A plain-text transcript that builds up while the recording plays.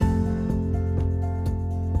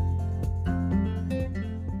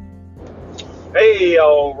Hey,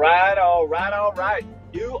 all right.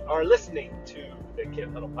 You are listening to the Kid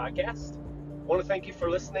Huddle Podcast. I want to thank you for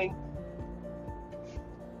listening,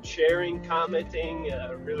 sharing, commenting.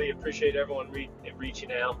 Really appreciate everyone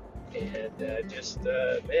reaching out, and just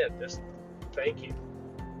thank you.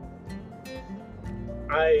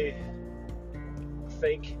 I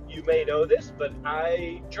think you may know this, but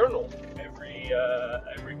I journal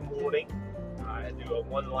every morning. I do a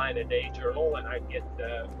one-line-a-day journal, and I get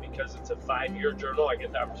because it's a 5-year journal, I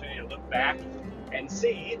get the opportunity to look back and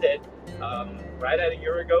see that right at a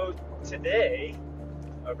year ago today,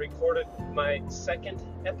 I recorded my second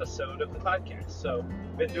episode of the podcast. So,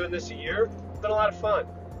 been doing this a year. It's been a lot of fun.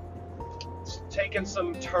 It's taken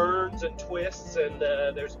some turns and twists, and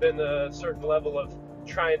there's been a certain level of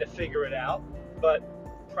trying to figure it out. But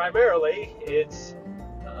primarily, it's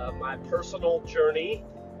my personal journey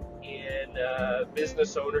in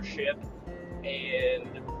business ownership and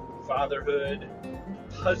fatherhood,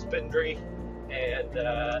 husbandry, and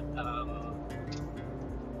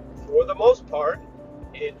for the most part,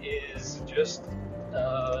 it is just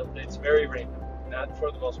it's very random. Not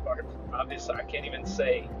for the most part. Obviously, I can't even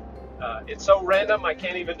say it's so random I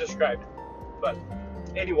can't even describe it. But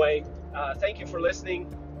anyway, thank you for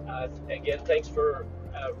listening. Again, thanks for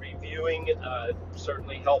reviewing.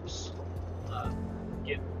 Certainly helps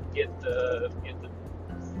get the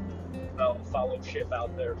fellowship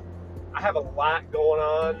out there. I have a lot going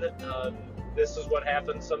on. This is what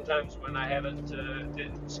happens sometimes when I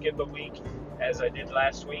didn't skip a week as I did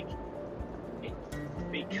last week,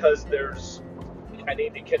 because I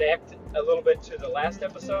need to connect a little bit to the last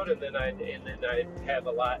episode, and then I have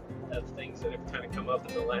a lot of things that have kind of come up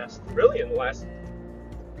in the last 12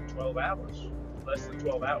 hours, less than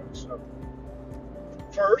 12 hours. So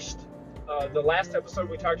first, the last episode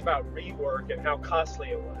we talked about rework and how costly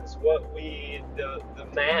it was. The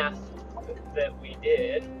math that we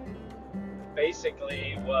did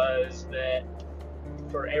basically was that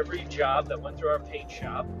for every job that went through our paint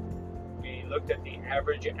shop, we looked at the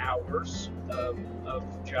average hours of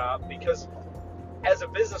job, because as a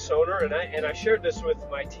business owner, and I shared this with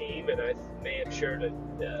my team, and I may have shared it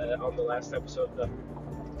on the last episode.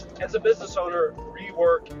 As a business owner,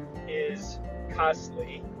 rework is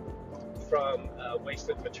costly, from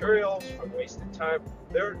wasted materials, from wasted time.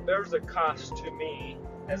 There's a cost to me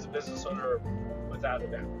as a business owner, without a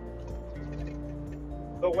doubt.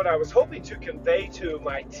 But what I was hoping to convey to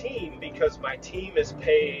my team, because my team is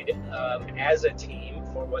paid as a team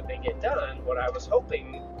for what they get done, what I was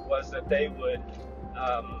hoping was that they would,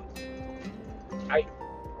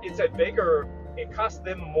 it costs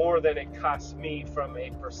them more than it costs me from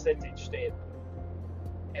a percentage standpoint.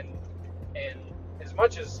 And as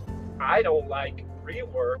much as I don't like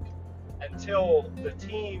rework, until the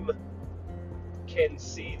team can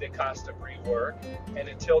see the cost of rework, and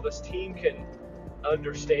until this team can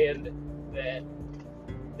understand that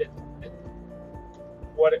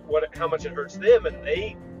how much it hurts them, and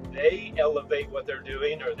they elevate what they're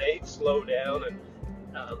doing, or they slow down and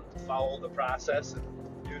follow the process and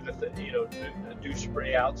do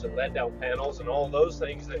spray outs and let down panels and all those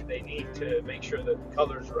things that they need to make sure that the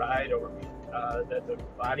color's right, or that the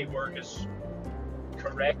body work is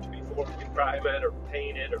correct before we prime it or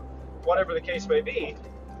paint it, or whatever the case may be.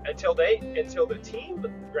 Until the team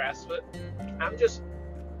grasps it, I'm just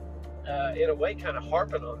in a way kind of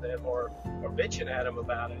harping on them or bitching at them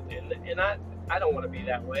about it, and I don't want to be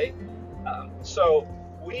that way. So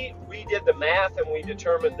we did the math, and we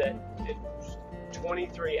determined that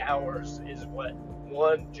 23 hours is what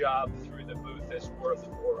one job through the booth is worth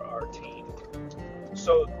for our team.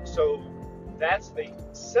 So that's the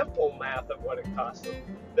simple math of what it costs them.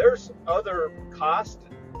 There's other costs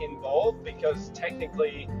involved, because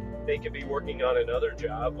technically they could be working on another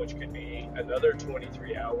job, which could be another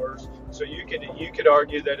 23 hours. So you could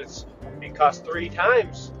argue that it costs 3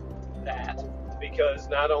 times that, because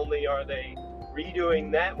not only are they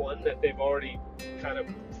redoing that one that they've already kind of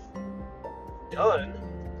done,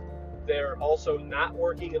 they're also not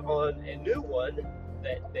working on a new one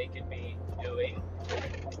that they could be doing,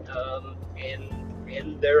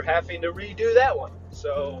 and they're having to redo that one.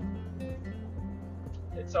 So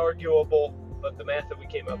it's arguable, but the math that we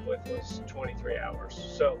came up with was 23 hours.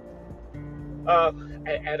 So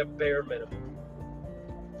at a bare minimum.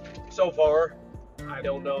 So far, I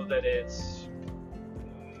don't know that it's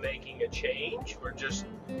making a change. We're just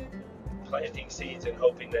planting seeds and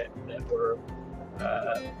hoping that we're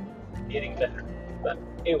getting better. But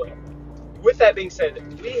anyway, with that being said,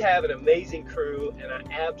 we have an amazing crew, and I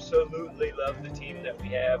absolutely love the team that we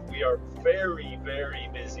have. We are very, very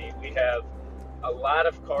busy. We have a lot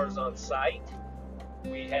of cars on site.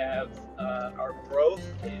 We have our growth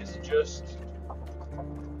is just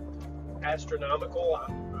astronomical.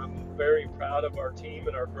 I'm very proud of our team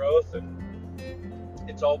and our growth, and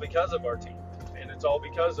it's all because of our team, and it's all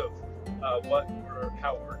because of how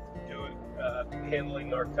we're doing,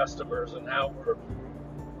 handling our customers, and how we're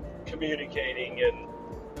communicating, and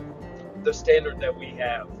the standard that we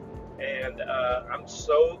have. And I'm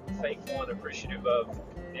so thankful and appreciative of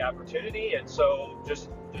the opportunity, and so just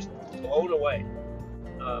blown away.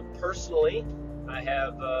 Personally, I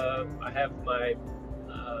have my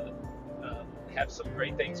have some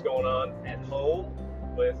great things going on at home.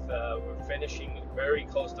 We're very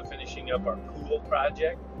close to finishing up our pool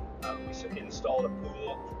project. We installed a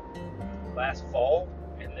pool last fall,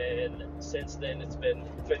 and then since then it's been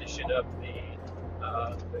finishing up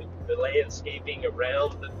the landscaping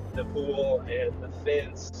around the pool, and the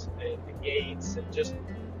fence and the gates, and just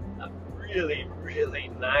really, really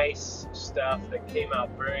nice stuff that came out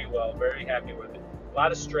very well. Very happy with it. A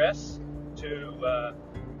lot of stress to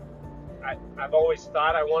I've always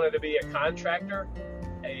thought I wanted to be a contractor.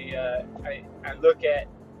 I look at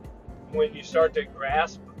when you start to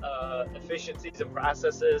grasp efficiencies and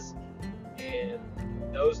processes and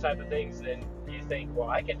those type of things, then you think, well,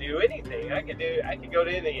 I can do anything. I can go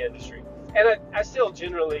to any industry. And I still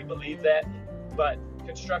generally believe that, but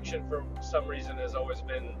construction for some reason has always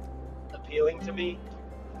been appealing to me.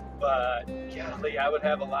 But golly, I would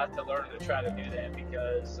have a lot to learn to try to do that,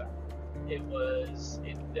 because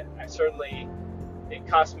it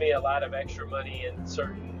cost me a lot of extra money in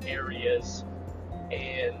certain areas,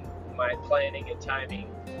 and my planning and timing,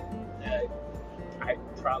 I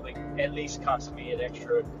probably at least cost me an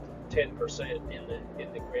extra 10% in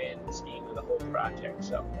the grand scheme of the whole project.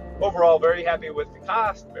 So overall, very happy with the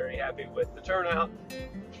cost, very happy with the turnout.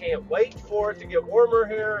 Can't wait for it to get warmer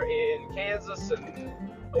here in Kansas and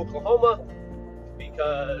Oklahoma,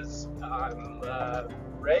 because I'm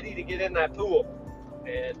ready to get in that pool,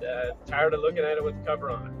 and tired of looking at it with the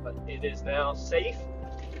cover on it. But it is now safe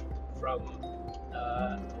from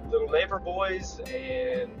little neighbor boys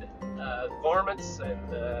and varmints,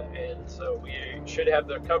 and so we should have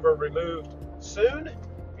the cover removed soon,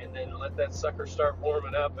 and then let that sucker start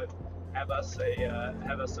warming up and have us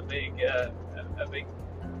a big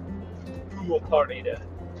pool party to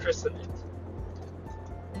christen it.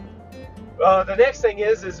 The next thing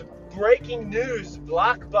is breaking news,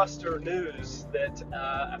 blockbuster news that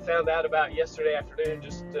I found out about yesterday afternoon,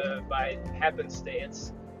 just by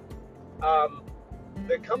happenstance.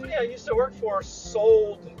 The company I used to work for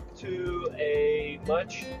sold to a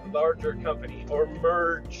much larger company, or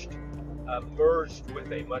merged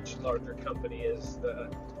with a much larger company. It's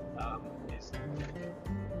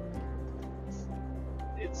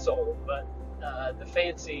sold, but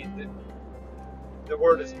the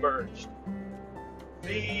word is merged.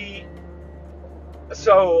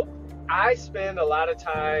 So I spend a lot of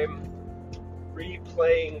time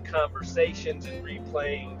replaying conversations and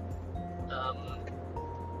replaying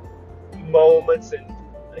moments, and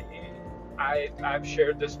I've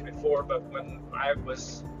shared this before, but when I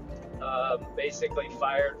was basically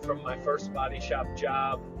fired from my first body shop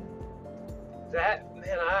job,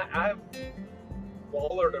 I've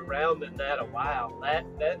wallered around in that a while. That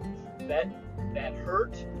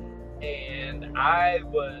hurt, and I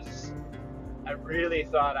really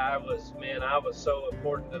thought I was so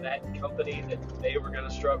important to that company that they were going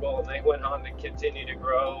to struggle, and they went on to continue to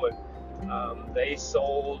grow, and they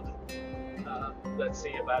sold.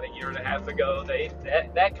 About a year and a half ago,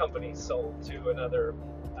 that company sold to another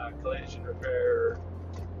collision repair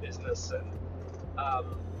business, and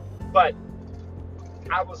but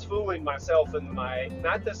I was fooling myself in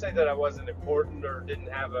not to say that I wasn't important or didn't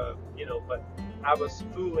have but I was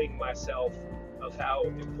fooling myself of how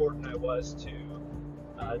important I was to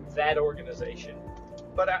that organization.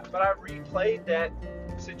 But I replayed that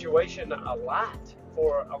situation a lot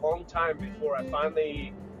for a long time before I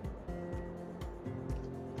finally.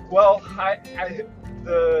 Well,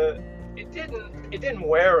 it didn't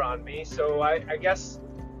wear on me, so I guess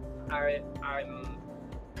I'm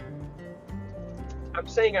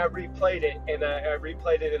saying I replayed it, and I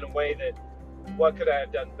replayed it in a way that, what could I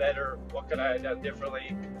have done better? What could I have done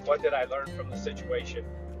differently? What did I learn from the situation?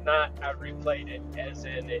 Not I replayed it as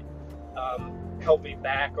in it held me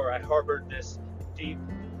back, or I harbored this deep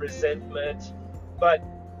resentment. But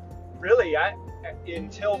really,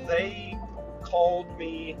 until they called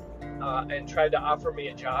me and tried to offer me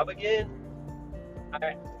a job again,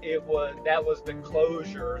 that was the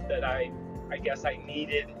closure that I guess I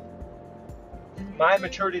needed. My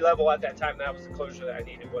maturity level at that time, that was the closure that I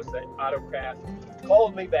needed, was that Autocraft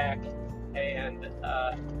called me back and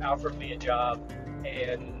offered me a job,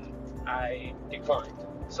 and I declined.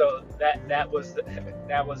 So that was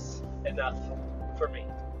enough for me.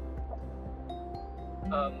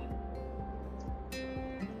 Um,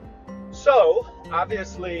 so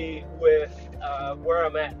obviously, with where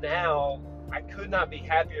I'm at now, I could not be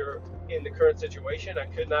happier in the current situation. I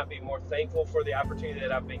could not be more thankful for the opportunity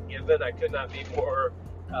that I've been given. I could not be more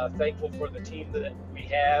thankful for the team that we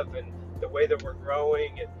have and the way that we're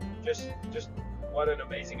growing, and just what an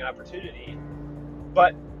amazing opportunity.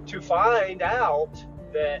 But to find out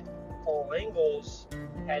that Paul Engels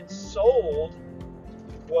had sold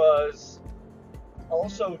was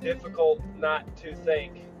also difficult not to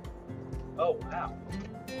think, oh wow,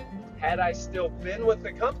 had I still been with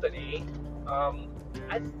the company,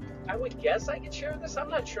 I would guess I could share this. I'm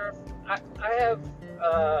not sure if I have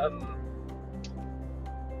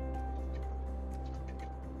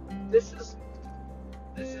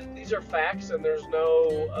these are facts, and there's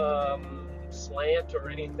no slant or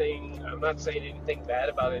anything. I'm not saying anything bad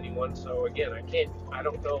about anyone. So again, I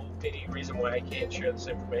don't know any reason why I can't share this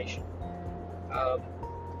information.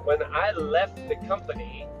 When I left the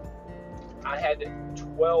company, I had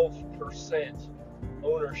 12%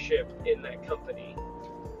 ownership in that company.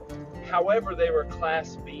 However, they were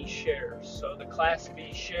Class B shares. So the Class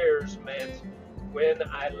B shares meant when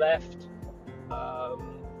I left of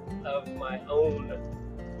my own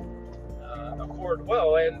accord,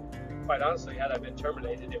 well, and quite honestly, had I been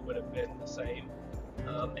terminated, it would have been the same.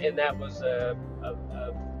 And that was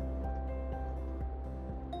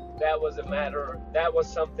that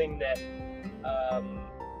was something that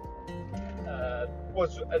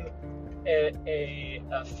was a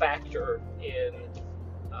factor in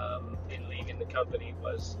leaving the company,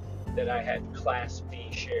 was that I had Class B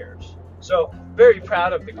shares. So very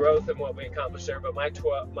proud of the growth and what we accomplished there, but my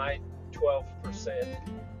 12%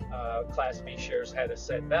 Class B shares had a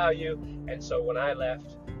set value, and so when I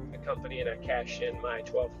left the company and I cashed in my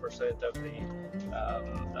 12% of the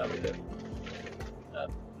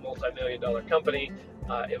multi-million-dollar company,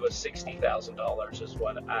 it was $60,000 is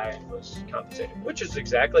what I was compensated, which is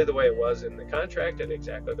exactly the way it was in the contract, and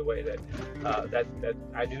exactly the way that that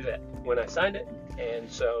I knew that when I signed it, and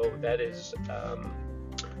so that is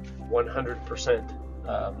 100%.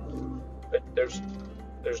 But there's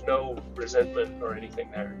no resentment or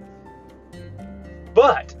anything there.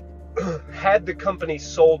 But had the company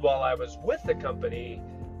sold while I was with the company,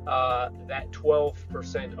 that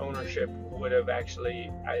 12% ownership would have actually,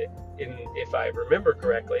 if I remember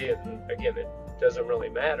correctly, and again, it doesn't really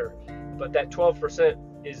matter, but that 12%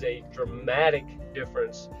 is a dramatic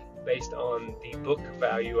difference based on the book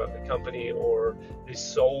value of the company or the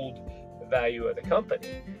sold value of the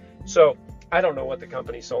company. So I don't know what the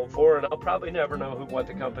company sold for, and I'll probably never know what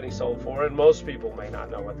the company sold for, and most people may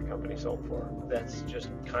not know what the company sold for. That's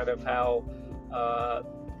just kind of how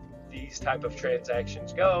these type of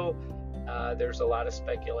transactions go. There's a lot of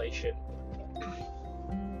speculation.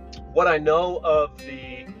 What I know of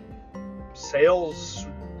the sales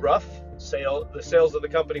of the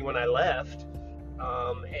company when I left,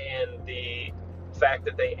 and the fact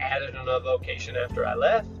that they added another location after I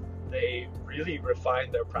left, they really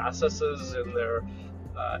refined their processes in the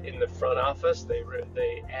front office. They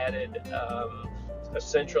added a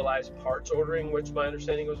centralized parts ordering, which my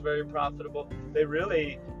understanding was very profitable. They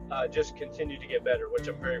really just continued to get better, which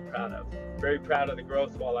I'm very proud of. Very proud of the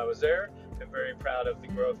growth while I was there, and very proud of the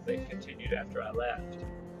growth that continued after I left.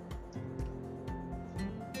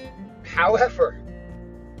 However,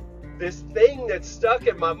 this thing that's stuck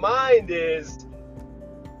in my mind is,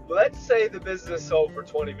 let's say the business sold for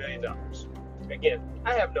 $20 million. Again,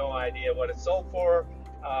 I have no idea what it sold for.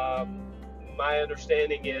 My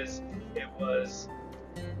understanding is it was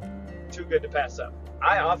too good to pass up.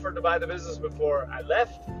 I offered to buy the business before I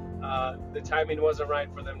left. The timing wasn't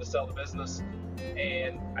right for them to sell the business,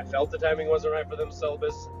 and I felt the timing wasn't right for them to sell the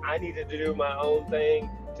business. I needed to do my own thing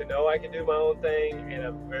to know I could do my own thing, and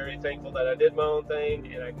I'm very thankful that I did my own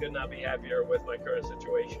thing, and I could not be happier with my current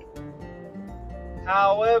situation.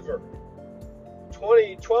 However,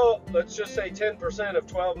 12, let's just say 10% of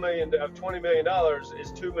 $20 million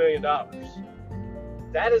is $2 million.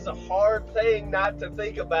 That is a hard thing not to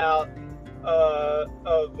think about,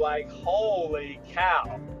 of like, holy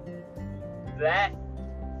cow,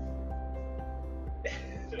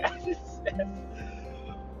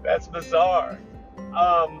 that's bizarre.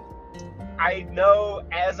 I know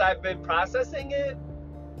as I've been processing it,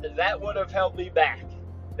 that would have held me back.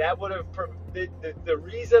 That would have, the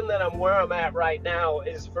reason that I'm where I'm at right now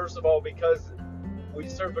is, first of all, because we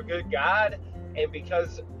serve a good God, and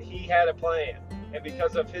because He had a plan, and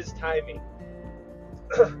because of His timing.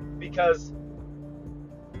 Because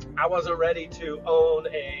I wasn't ready to own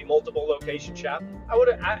a multiple location shop.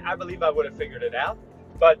 I believe I would have figured it out,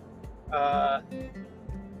 but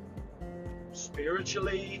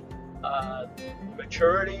spiritually,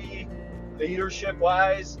 maturity, leadership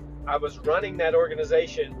wise, I was running that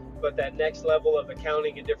organization, but that next level of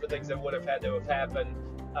accounting and different things that would have had to have happened,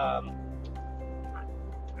 I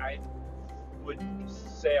would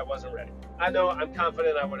say I wasn't ready. I know I'm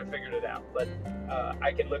confident I would have figured it out, but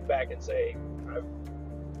I can look back and say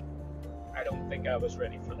I don't think I was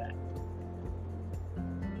ready for that.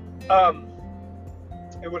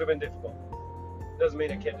 It would have been difficult. Doesn't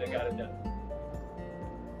mean I couldn't have got it done.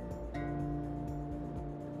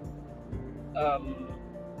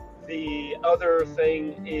 The other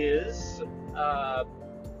thing is $2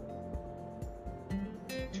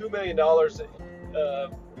 million,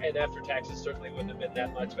 and after taxes certainly wouldn't have been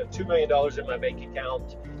that much, but $2 million in my bank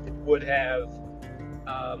account would have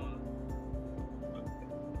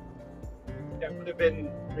that would have been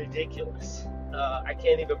ridiculous. I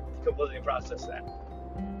can't even completely process that.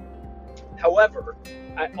 However,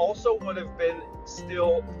 I also would have been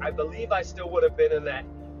I believe I still would have been in that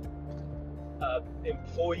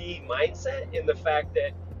employee mindset, in the fact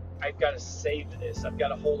that I've got to save this, I've got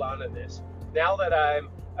to hold on to this. Now that I'm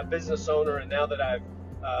a business owner, and now that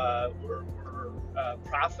we're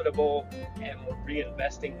profitable, and we're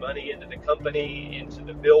reinvesting money into the company, into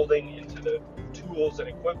the building, into the tools and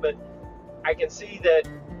equipment, I can see that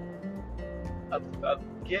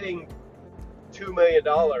getting $2 million,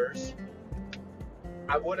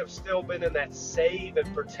 I would have still been in that save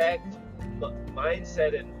and protect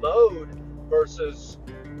mindset and mode, versus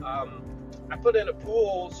I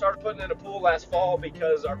started putting in a pool last fall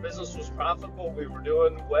because our business was profitable, we were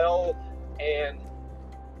doing well, and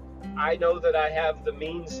I know that I have the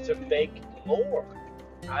means to make more.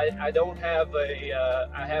 I don't have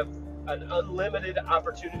I have an unlimited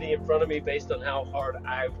opportunity in front of me based on how hard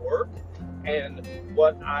I work and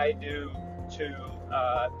what I do to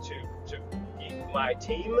keep my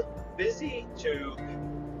team busy, to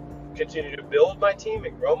continue to build my team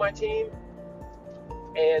and grow my team.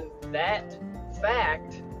 And that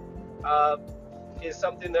fact is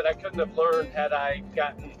something that I couldn't have learned had I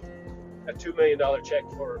gotten a $2 million check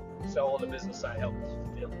for selling the business I helped.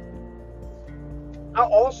 I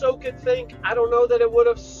also could think, I don't know that it would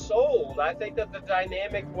have sold. I think that the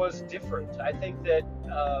dynamic was different. I think that,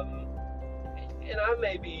 and I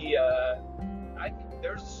may be,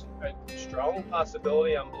 there's a strong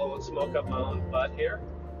possibility I'm blowing smoke up my own butt here,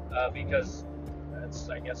 because that's,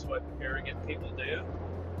 I guess, what arrogant people do.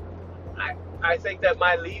 I think that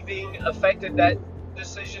my leaving affected that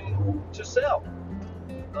decision to sell,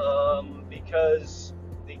 because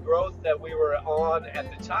the growth that we were on at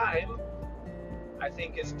the time, I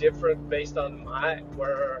think, is different based on my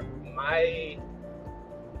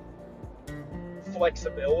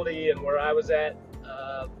flexibility and where I was at.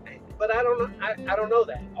 But I don't know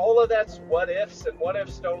that. All of that's what ifs, and what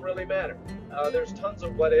ifs don't really matter. There's tons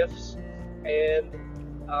of what ifs, and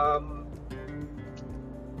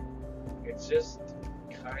it's just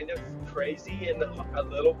kind of crazy and a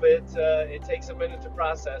little bit. It takes a minute to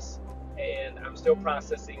process, and I'm still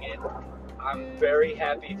processing it. I'm very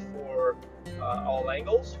happy for All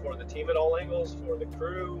Angles, for the team at All Angles, for the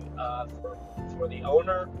crew, for the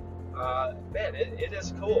owner. Man, it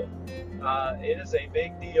is cool. It is a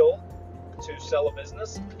big deal to sell a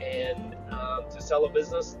business, and to sell a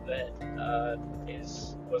business that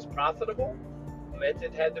was profitable meant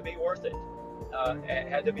it had to be worth it. It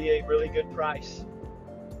had to be a really good price,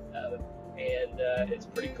 and it's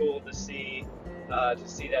pretty cool to see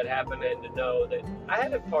that happen, and to know that I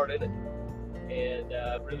had a part in it, and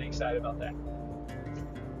really excited about that.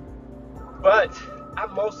 But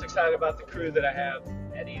I'm most excited about the crew that I have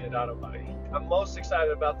at Enid Auto Body. I'm most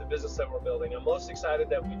excited about the business that we're building. I'm most excited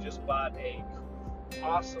that we just bought a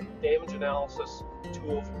awesome damage analysis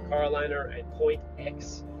tool from Car-O-Liner and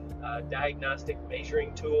PointX diagnostic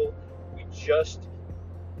measuring tool. We just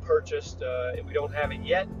purchased, and we don't have it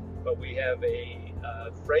yet, but we have a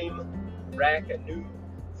frame rack, a new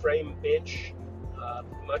frame bench,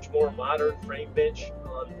 much more modern frame bench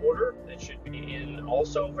on order that should be in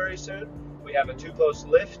also very soon. We have a 2-post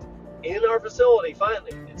lift in our facility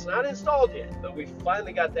finally. It's not installed yet, but we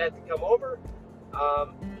finally got that to come over.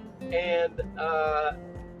 And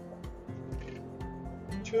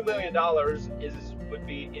 $2 million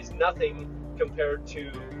is nothing compared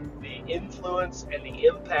to the influence and the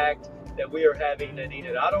impact that we are having at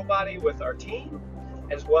Enid Auto Body with our team,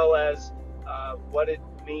 as well as what it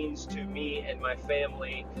means to me and my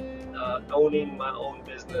family, owning my own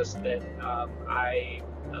business that I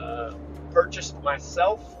purchased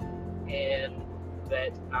myself, and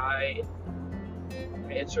that I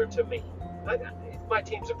answer to me. My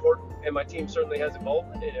team's important, and my team certainly has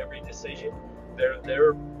involvement in every decision,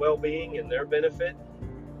 their well-being and their benefit.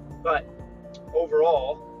 But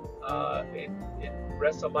overall, it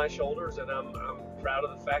rests on my shoulders, and I'm proud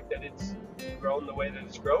of the fact that it's grown the way that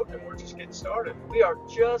it's grown, and we're just getting started. We are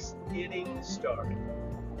just getting started.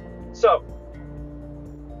 So,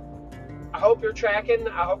 I hope you're tracking.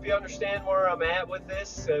 I hope you understand where I'm at with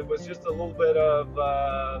this. It was just a little bit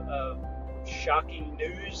of shocking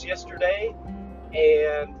news yesterday,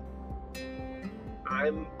 and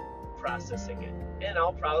I'm processing it. And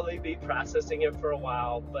I'll probably be processing it for a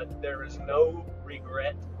while, but there is no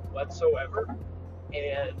regret whatsoever.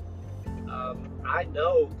 And I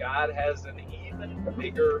know God has an even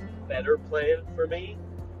bigger, better plan for me.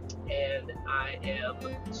 And I am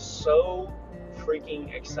so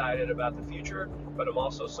freaking excited about the future, but I'm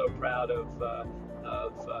also so proud of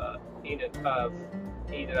Enid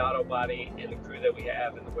Auto Body and the crew that we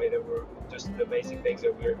have, and the way that we're just the amazing things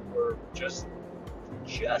that we're just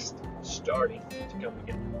starting to come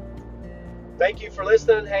together. Thank you for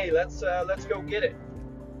listening. Hey, let's go get it.